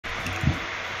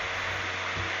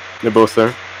They're both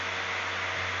there.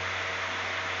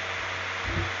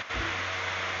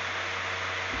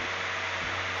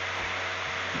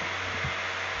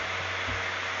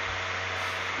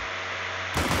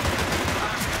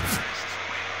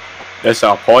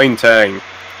 Disappointing.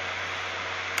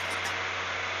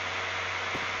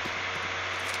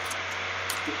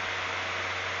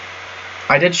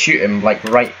 I did shoot him, like,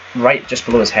 right just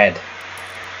below his head.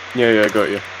 Yeah, I got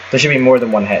you. There should be more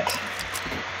than one hit.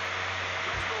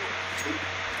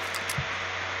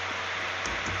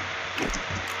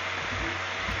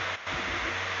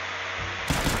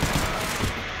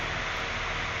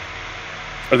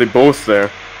 Are they both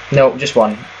there? No, just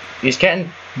one. He's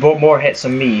getting more hits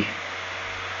on me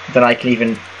than I can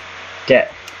even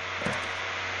get.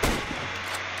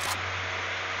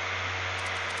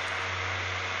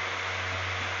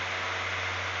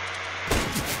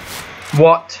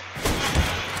 What?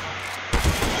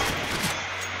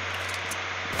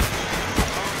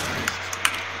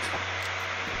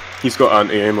 He's got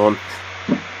anti-aim on.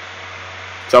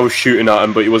 So I was shooting at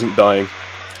him, but he wasn't dying.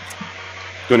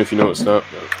 Don't know if you noticed that.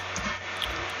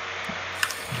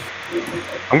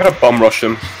 I'm gonna bum rush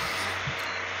him.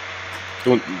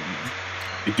 Do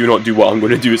not do what I'm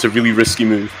gonna do. It's a really risky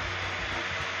move.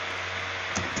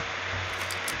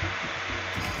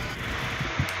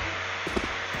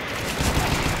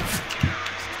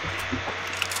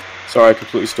 Sorry, I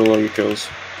completely stole all your kills.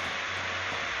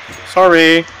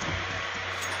 Sorry.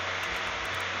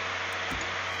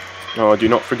 Oh, do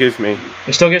not forgive me.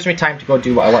 It still gives me time to go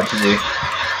do what I want to do.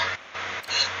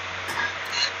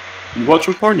 You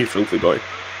watching porn, you filthy boy?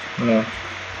 No.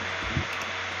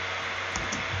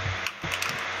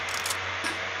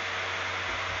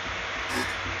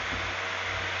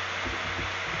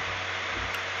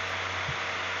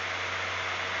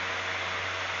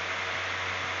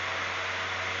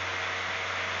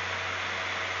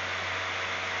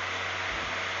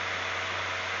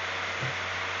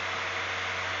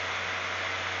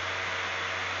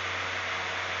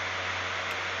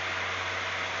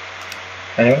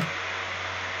 Anyway?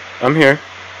 I'm here.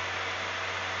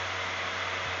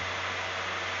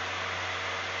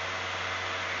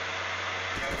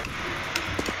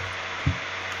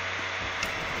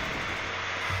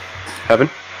 Heaven?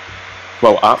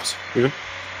 Well, apps, even.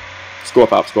 Let's go up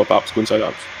apps, go inside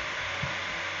apps.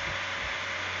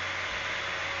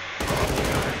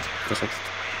 This one.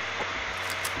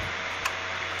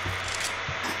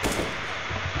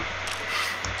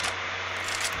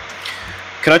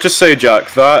 Can I just say,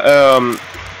 Jack, that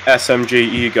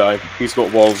SMJE guy, he's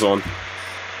got walls on.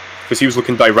 Because he was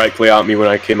looking directly at me when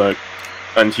I came out.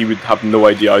 And he would have no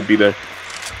idea I'd be there.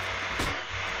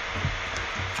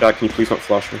 Jack, can you please not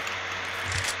flash me?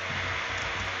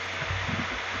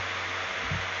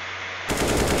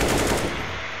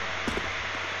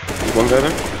 There's one guy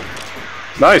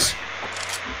there. Nice!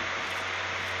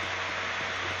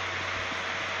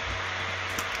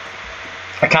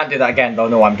 I can't do that again, they'll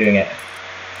know I'm doing it.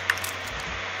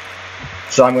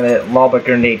 So I'm gonna lob a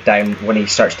grenade down when he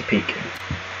starts to peek.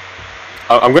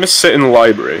 I'm gonna sit in the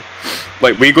library.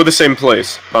 Like, we go the same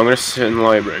place, but I'm gonna sit in the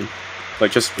library.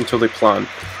 Like, just until they plan.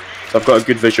 So I've got a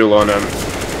good visual on him.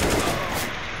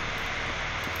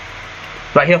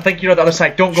 Right, he'll think you're on the other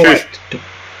side, don't go Shush. out.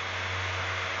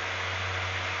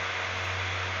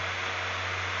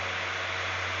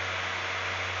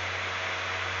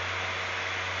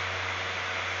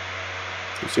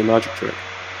 It's your magic trick.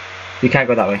 You can't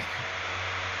go that way.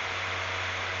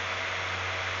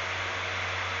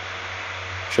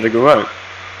 Should I go out?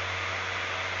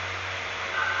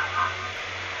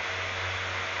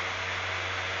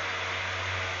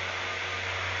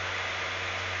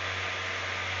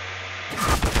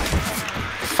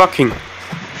 Fucking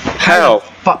hell! How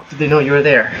the fuck did they know you were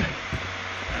there?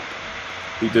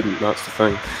 He didn't, that's the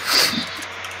thing.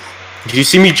 Did you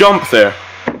see me jump there?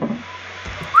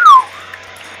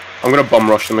 I'm gonna bum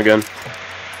rush them again.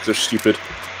 Because they're stupid.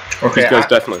 Okay, These guys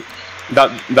definitely.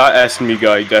 That S&Me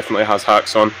guy definitely has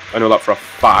hacks on. I know that for a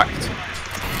fact.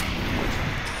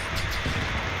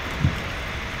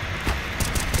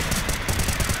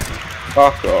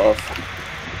 Fuck off.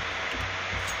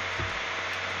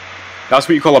 That's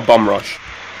what you call a bum rush.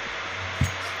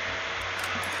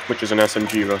 Which is an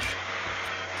SMG rush.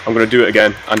 I'm gonna do it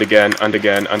again, and again, and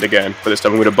again, and again. But this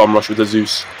time I'm gonna bum rush with a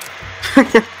Zeus.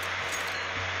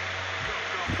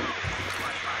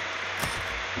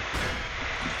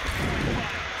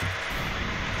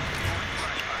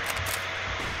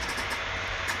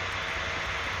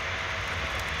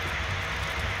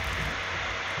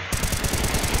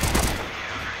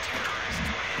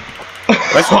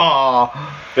 Nice one.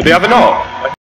 Did they have a knock?